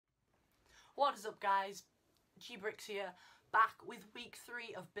What is up, guys? G-Bricks here, back with week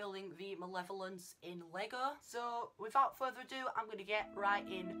 3 of building the Malevolence in Lego. So without further ado, I'm going to get right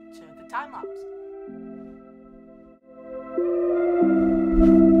into the time lapse.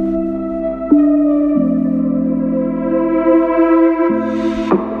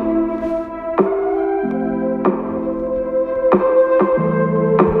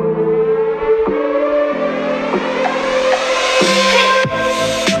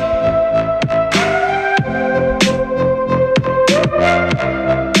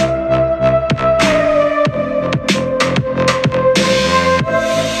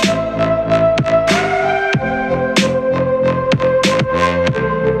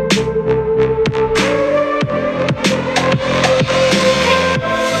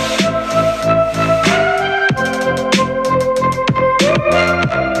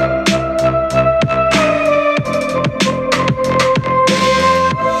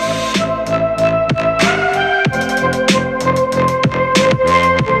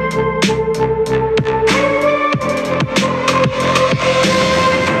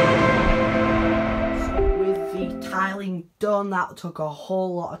 Done, that took a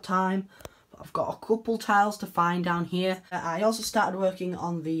whole lot of time, but I've got a couple tiles to find down here. I also started working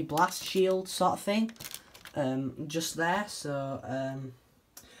on the blast shield sort of thing, just there, so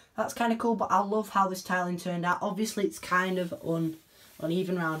that's kind of cool. But I love how this tiling turned out. Obviously it's kind of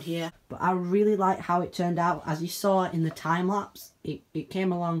uneven around here, but I really like how it turned out. As you saw in the time lapse, it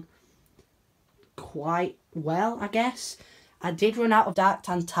came along quite well, I guess. I did run out of dark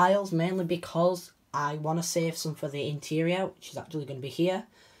tan tiles, mainly because I want to save some for the interior, which is actually going to be here.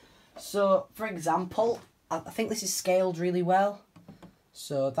 So, for example, I think this is scaled really well.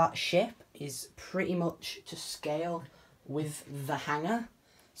 So that ship is pretty much to scale with the hangar.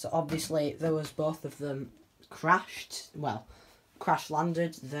 So obviously there was both of them crash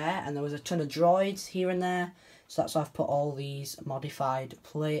landed there, and there was a ton of droids here and there. So that's why I've put all these modified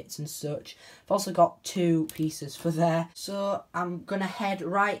plates and such. I've also got 2 pieces for there. So I'm going to head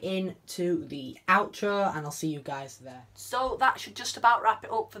right into the outro and I'll see you guys there. So that should just about wrap it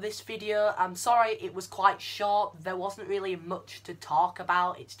up for this video. I'm sorry it was quite short. There wasn't really much to talk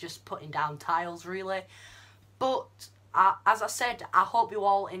about. It's just putting down tiles really. But as I said, I hope you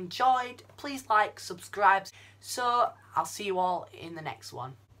all enjoyed. Please like, subscribe. So I'll see you all in the next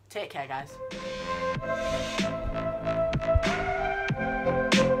one. Take care, guys.